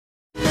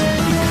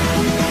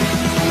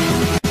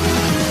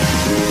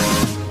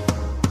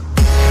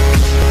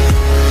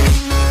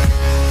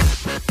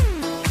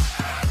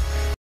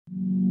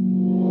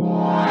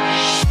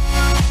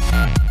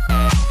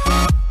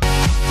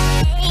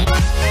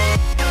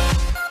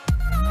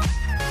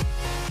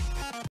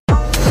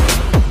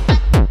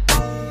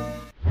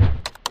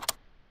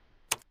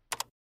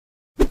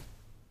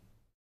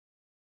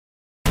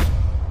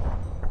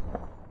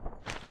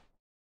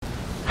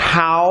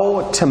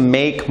to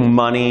make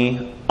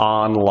money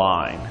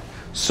online?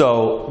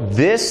 So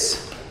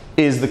this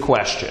is the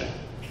question.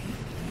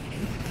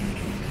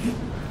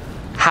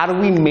 How do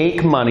we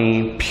make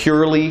money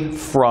purely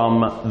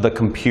from the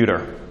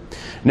computer?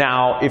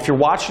 Now, if you're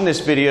watching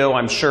this video,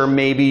 I'm sure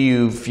maybe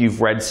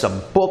you've read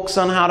some books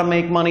on how to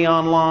make money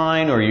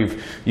online, or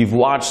you've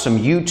watched some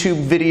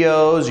YouTube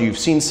videos, or you've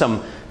seen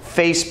some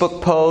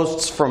Facebook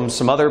posts from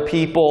some other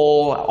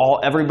people.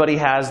 Everybody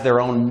has their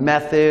own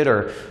method,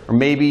 or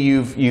maybe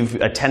you've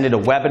attended a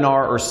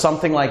webinar or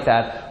something like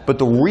that. But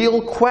the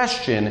real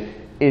question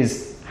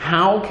is,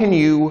 how can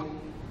you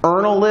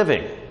earn a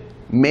living,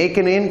 make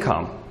an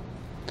income,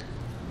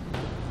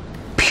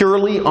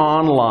 purely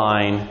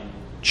online,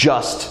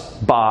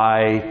 just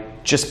by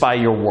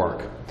your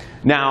work?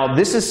 Now,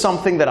 this is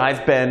something that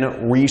I've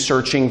been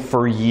researching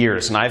for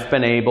years, and I've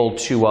been able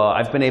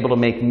to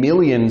make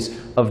millions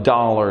of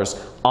dollars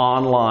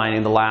online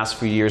in the last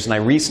few years. And I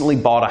recently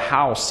bought a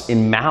house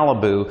in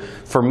Malibu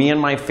for me and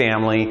my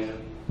family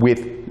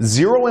with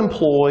 0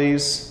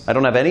 employees. I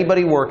don't have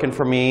anybody working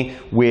for me,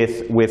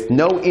 with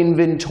no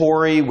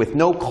inventory, with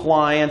no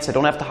clients. I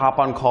don't have to hop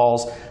on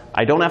calls.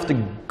 I don't have to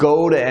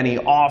go to any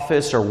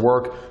office or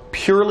work,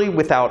 purely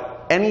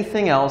without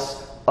anything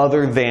else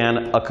other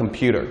than a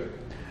computer.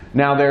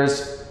 Now,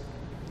 there's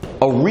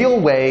a real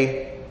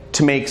way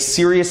to make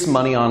serious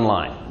money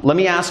online. Let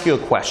me ask you a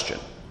question.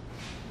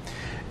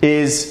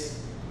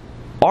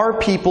 Are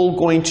people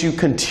going to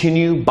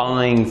continue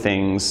buying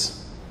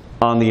things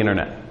on the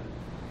internet?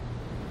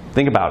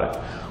 Think about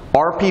it.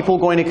 Are people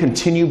going to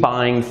continue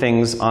buying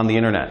things on the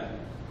internet?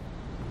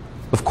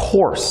 Of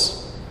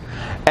course.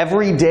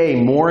 Every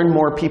day, more and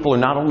more people are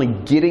not only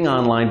getting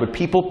online, but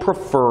people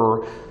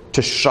prefer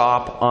to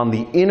shop on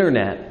the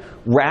internet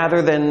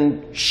rather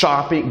than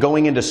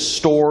going into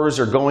stores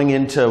or going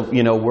into,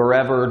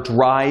 wherever,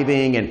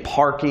 driving and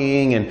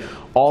parking and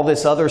all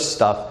this other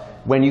stuff,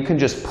 when you can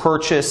just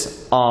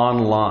purchase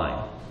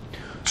online.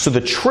 So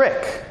the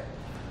trick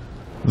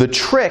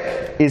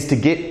is to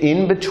get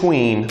in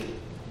between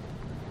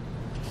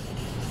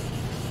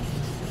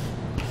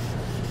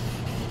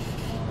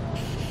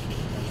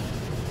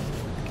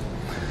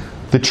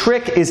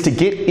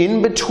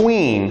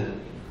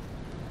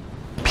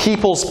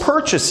people's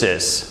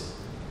purchases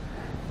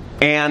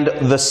and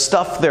the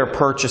stuff they're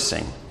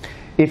purchasing.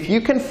 If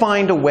you can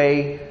find a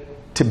way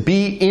to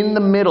be in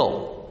the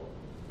middle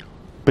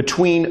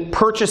between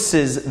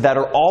purchases that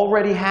are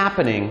already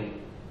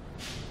happening,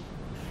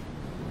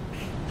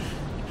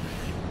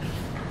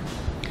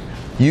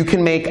 you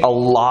can make a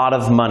lot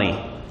of money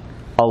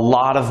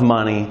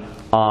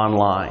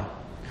online.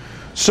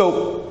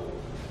 So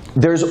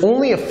there's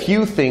only a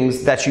few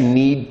things that you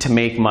need to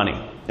make money.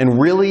 And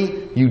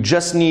really, you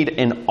just need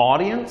an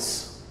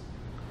audience.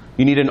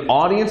 You need an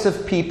audience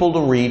of people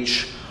to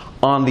reach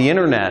on the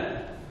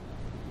internet.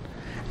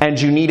 And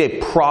you need a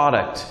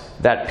product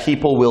that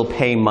people will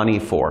pay money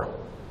for.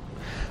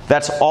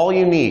 That's all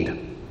you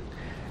need.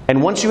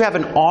 And once you have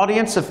an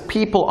audience of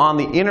people on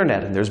the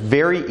internet, and there's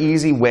very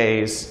easy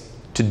ways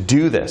to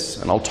do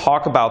this, and I'll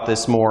talk about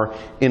this more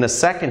in a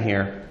second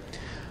here,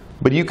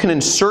 but you can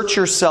insert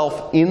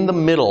yourself in the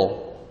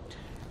middle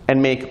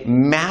and make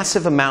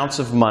massive amounts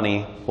of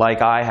money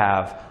like I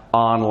have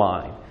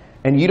online.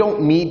 And you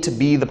don't need to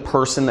be the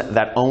person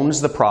that owns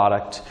the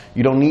product.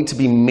 You don't need to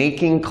be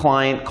making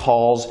client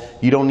calls.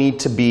 You don't need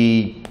to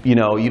be,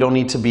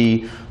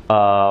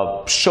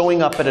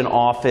 showing up at an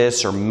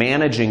office or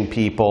managing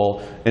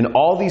people and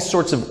all these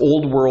sorts of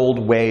old world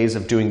ways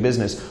of doing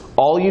business.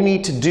 All you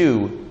need to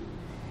do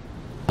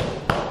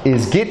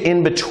is get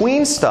in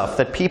between stuff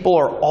that people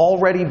are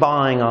already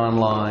buying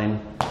online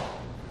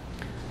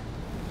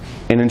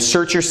and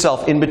insert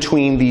yourself in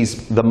between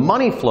the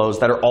money flows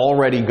that are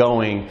already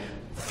going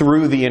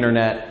through the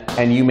internet,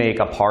 and you make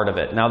a part of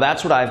it. Now,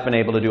 that's what I've been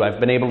able to do. I've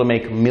been able to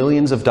make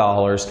millions of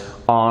dollars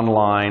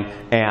online,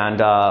 and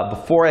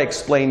before I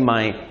explain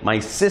my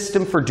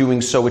system for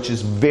doing so, which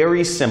is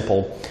very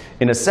simple,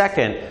 in a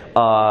second,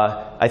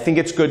 I think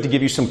it's good to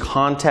give you some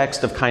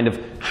context of kind of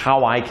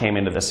how I came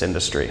into this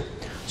industry.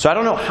 So I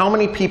don't know how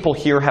many people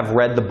here have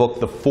read the book,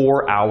 The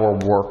 4-Hour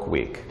Work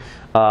Week.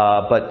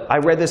 But I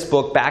read this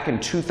book back in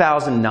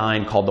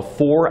 2009 called The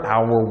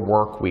 4-Hour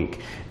Work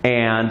Week.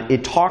 And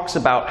it talks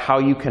about how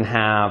you can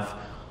have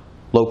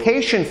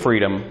location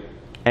freedom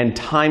and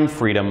time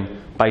freedom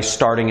by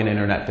starting an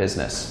internet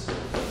business.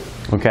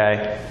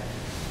 Okay?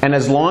 And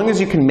as long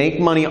as you can make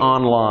money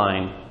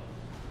online,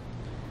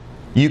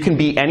 you can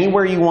be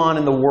anywhere you want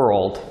in the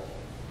world.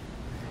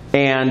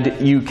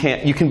 And you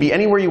can be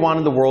anywhere you want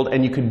in the world,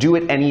 and you can do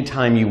it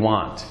anytime you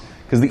want.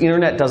 Because the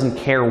internet doesn't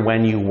care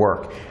when you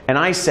work. And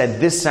I said,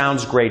 this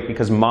sounds great,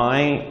 because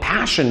my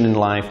passion in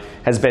life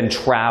has been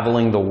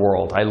traveling the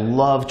world. I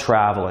love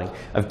traveling.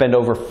 I've been to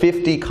over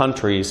 50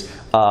 countries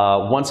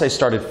once I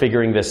started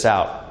figuring this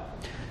out.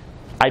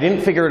 I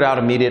didn't figure it out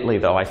immediately,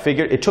 though.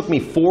 It took me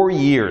 4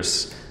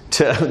 years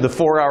the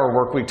 4-Hour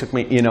Work Week took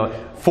me,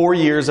 4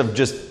 years of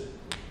just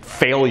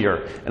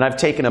failure. And I've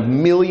taken a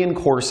million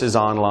courses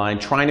online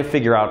trying to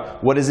figure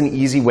out what is an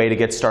easy way to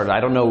get started. I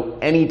don't know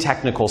any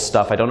technical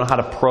stuff. I don't know how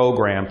to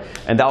program.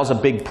 And that was a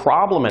big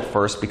problem at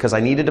first because I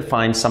needed to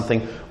find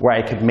something where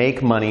I could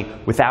make money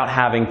without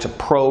having to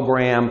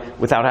program,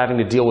 without having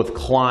to deal with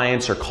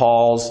clients or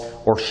calls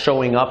or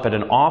showing up at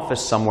an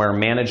office somewhere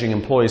managing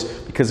employees.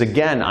 Because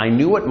again, I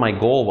knew what my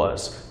goal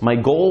was. My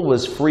goal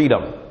was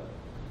freedom.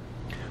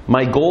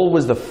 My goal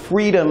was the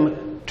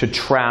freedom to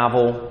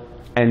travel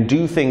and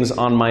do things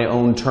on my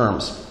own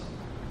terms.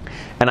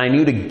 And I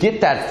knew to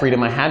get that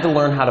freedom, I had to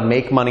learn how to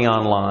make money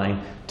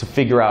online, to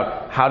figure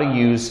out how to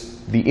use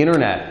the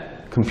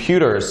internet,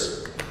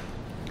 computers,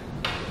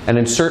 and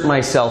insert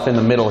myself in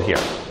the middle here,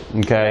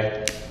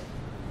 okay?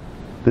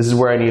 This is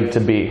where I needed to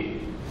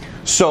be.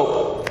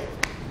 So,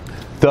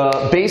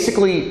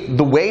 basically,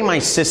 the way my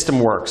system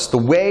works,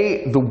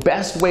 the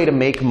best way to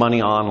make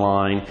money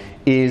online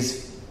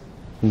is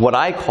what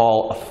I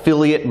call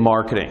affiliate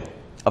marketing.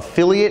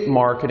 Affiliate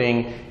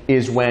marketing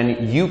is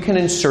when you can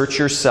insert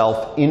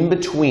yourself in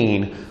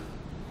between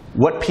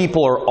what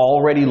people are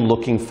already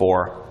looking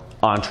for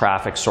on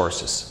traffic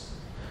sources.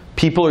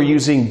 People are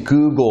using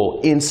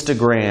Google,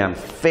 Instagram,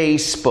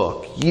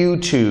 Facebook,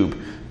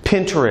 YouTube,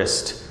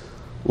 Pinterest,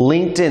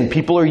 LinkedIn.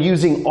 People are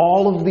using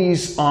all of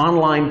these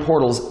online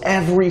portals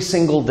every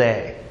single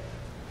day.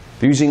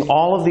 They're using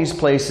all of these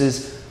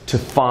places to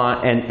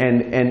find,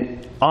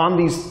 and on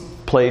these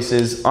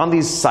places, on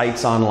these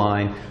sites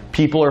online,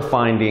 people are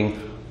finding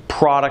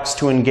products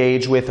to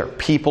engage with or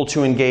people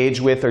to engage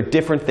with or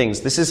different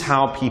things. This is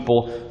how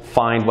people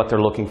find what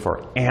they're looking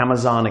for.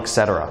 Amazon,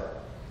 etc.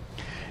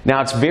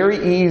 Now, it's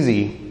very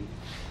easy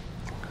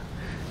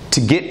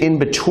to get in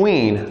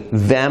between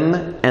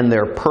them and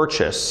their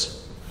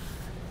purchase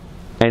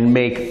and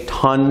make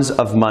tons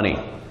of money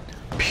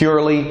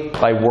purely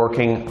by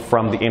working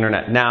from the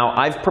internet. Now,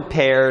 I've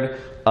prepared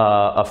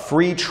a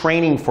free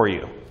training for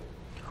you.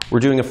 We're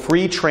doing a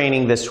free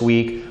training this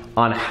week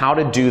on how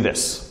to do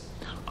this,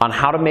 on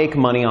how to make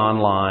money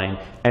online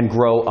and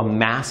grow a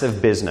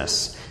massive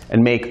business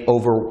and make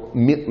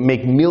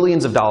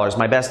millions of dollars.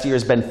 My best year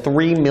has been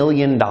 $3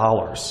 million.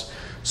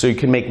 So you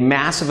can make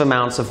massive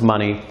amounts of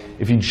money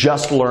if you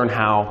just learn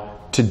how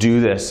to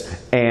do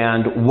this.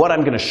 And what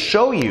I'm going to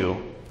show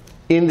you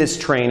in this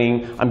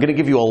training, I'm going to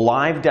give you a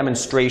live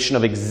demonstration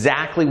of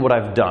exactly what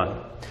I've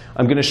done.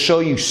 I'm going to show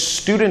you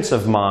students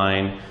of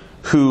mine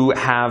who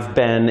have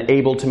been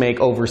able to make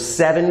over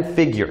 7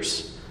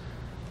 figures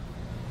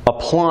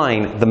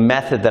applying the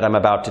method that I'm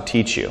about to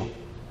teach you.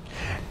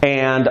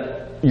 And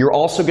you're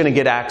also going to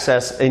get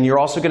access,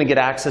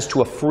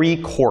 to a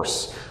free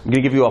course. I'm going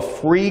to give you a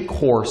free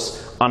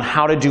course on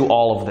how to do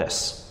all of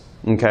this.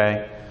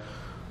 Okay?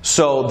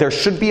 So there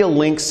should be a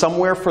link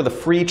somewhere for the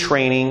free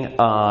training,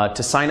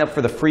 to sign up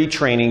for the free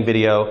training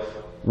video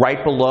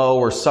right below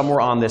or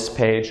somewhere on this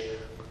page.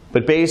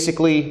 But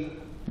basically,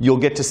 you'll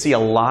get to see a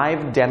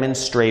live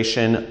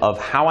demonstration of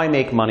how I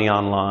make money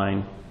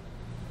online.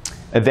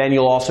 And then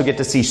you'll also get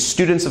to see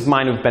students of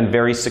mine who've been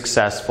very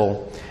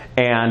successful.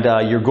 And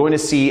you're going to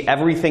see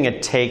everything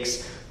it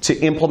takes to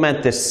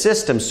implement this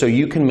system so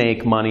you can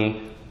make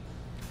money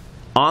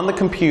on the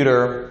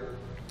computer,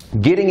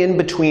 getting in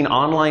between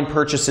online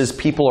purchases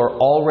people are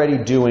already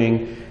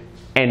doing,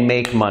 and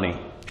make money.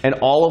 And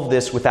all of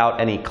this without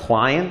any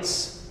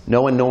clients,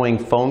 no annoying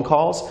phone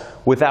calls,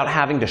 without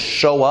having to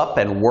show up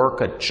and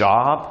work a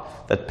job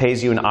that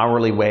pays you an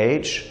hourly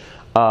wage,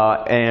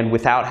 and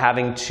without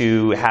having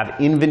to have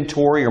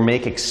inventory or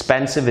make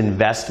expensive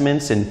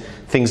investments in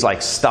things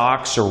like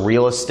stocks or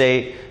real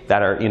estate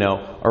that are,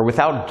 or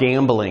without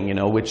gambling,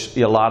 which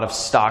a lot of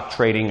stock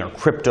trading or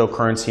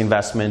cryptocurrency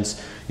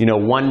investments,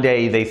 one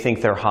day they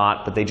think they're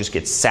hot, but they just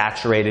get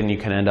saturated and you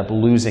can end up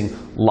losing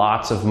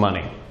lots of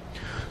money.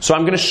 So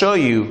I'm going to show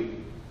you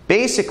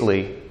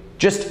basically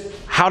just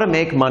how to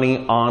make money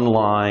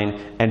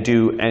online and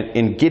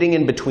getting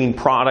in between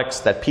products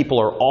that people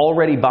are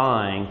already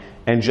buying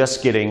and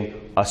just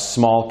getting a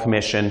small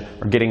commission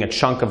or getting a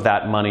chunk of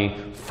that money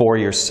for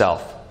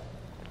yourself.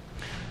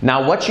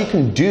 Now, what you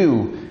can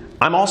do,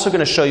 I'm also going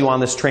to show you on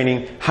this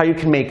training how you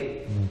can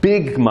make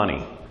big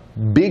money,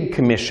 big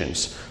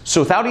commissions.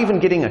 So without even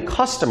getting a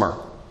customer,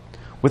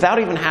 without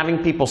even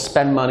having people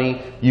spend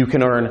money, you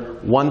can earn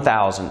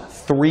 $1,000,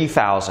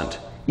 $3,000,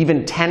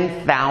 even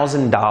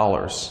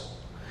 $10,000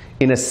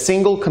 in a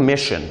single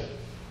commission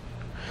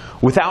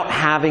without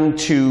having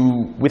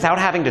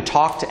to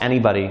talk to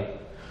anybody,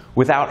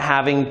 without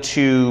having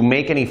to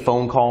make any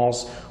phone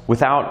calls,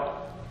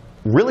 without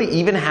really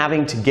even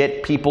having to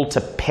get people to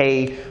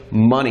pay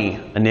money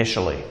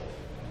initially.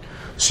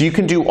 So you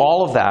can do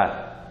all of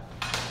that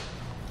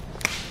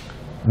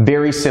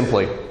very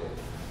simply.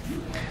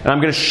 And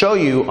I'm going to show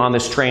you on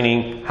this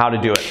training how to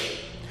do it.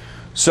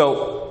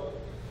 So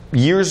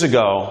years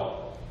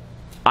ago,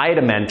 I had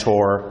a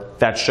mentor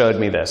that showed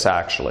me this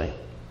actually.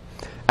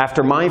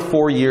 After my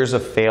 4 years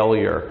of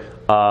failure,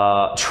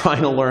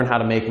 trying to learn how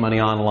to make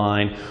money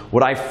online.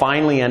 What I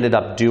finally ended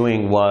up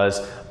doing was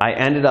I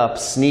ended up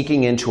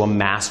sneaking into a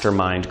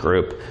mastermind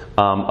group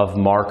of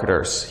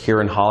marketers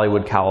here in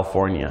Hollywood,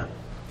 California.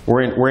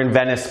 We're in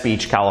Venice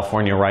Beach,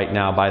 California right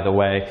now, by the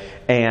way,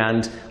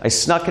 and I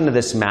snuck into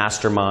this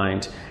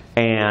mastermind,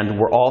 and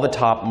where all the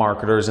top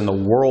marketers in the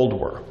world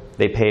were.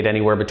 They paid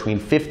anywhere between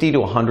 $50,000 to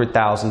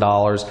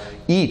 $100,000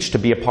 each to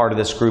be a part of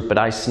this group, but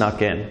I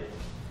snuck in.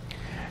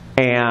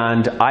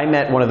 And I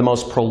met one of the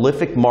most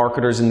prolific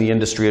marketers in the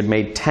industry who had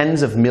made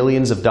tens of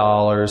millions of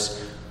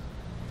dollars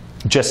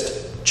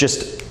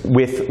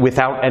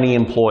without any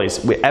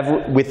employees,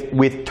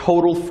 with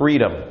total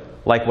freedom,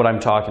 like what I'm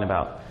talking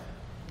about.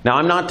 Now,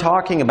 I'm not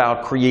talking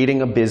about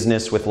creating a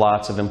business with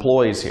lots of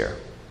employees here.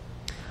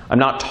 I'm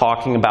not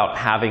talking about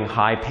having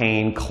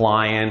high-paying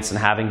clients and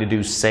having to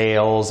do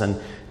sales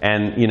and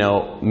you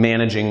know,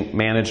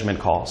 management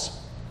calls.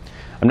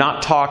 I'm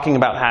not talking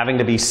about having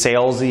to be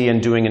salesy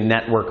and doing a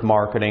network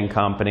marketing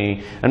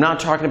company. I'm not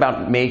talking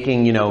about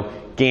making, you know,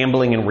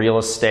 gambling in real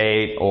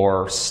estate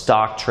or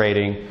stock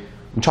trading.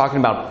 I'm talking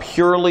about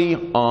purely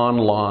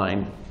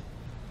online.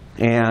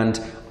 And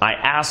I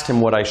asked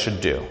him what I should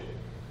do.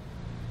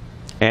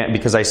 And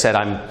because I said,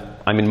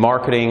 I'm in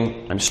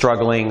marketing, I'm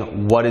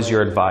struggling, what is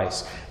your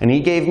advice? And he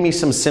gave me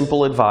some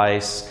simple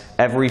advice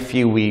every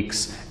few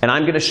weeks, and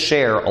I'm going to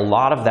share a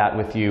lot of that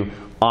with you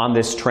on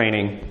this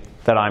training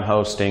that I'm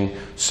hosting.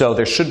 So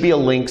there should be a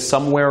link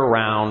somewhere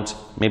around,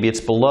 maybe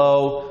it's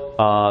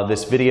below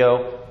this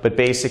video, but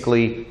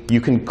basically you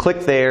can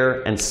click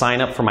there and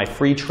sign up for my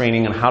free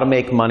training on how to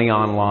make money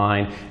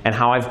online and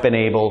how I've been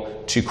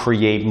able to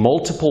create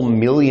multiple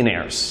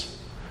millionaires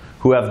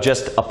who have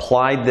just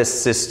applied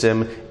this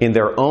system in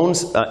their own,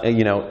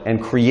 you know,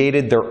 and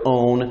created their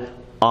own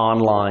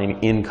online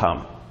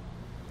income.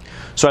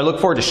 So I look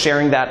forward to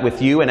sharing that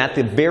with you, and at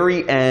the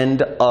very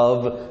end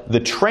of the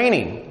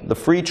training, the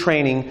free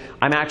training,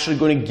 I'm actually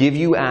going to give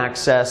you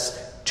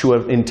access to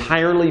an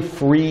entirely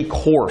free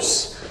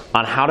course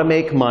on how to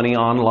make money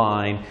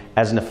online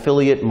as an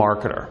affiliate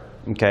marketer.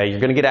 Okay? You're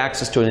going to get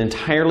access to an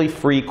entirely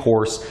free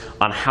course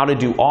on how to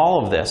do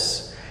all of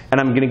this. And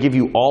I'm going to give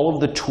you all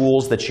of the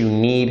tools that you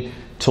need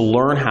to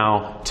learn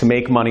how to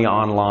make money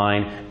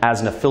online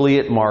as an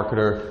affiliate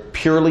marketer,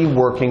 purely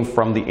working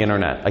from the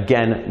internet.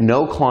 Again,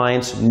 no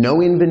clients,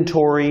 no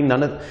inventory,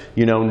 none of,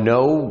 you know,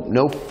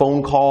 no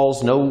phone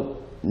calls, no,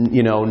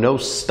 you know, no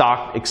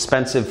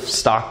expensive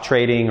stock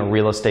trading or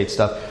real estate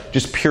stuff,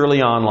 just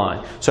purely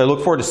online. So I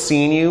look forward to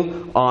seeing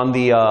you on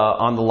the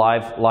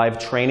live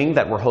training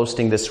that we're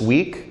hosting this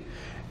week.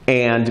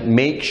 And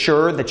make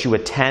sure that you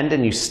attend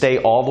and you stay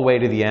all the way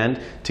to the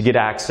end to get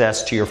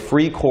access to your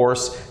free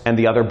course and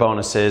the other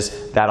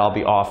bonuses that I'll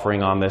be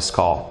offering on this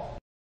call.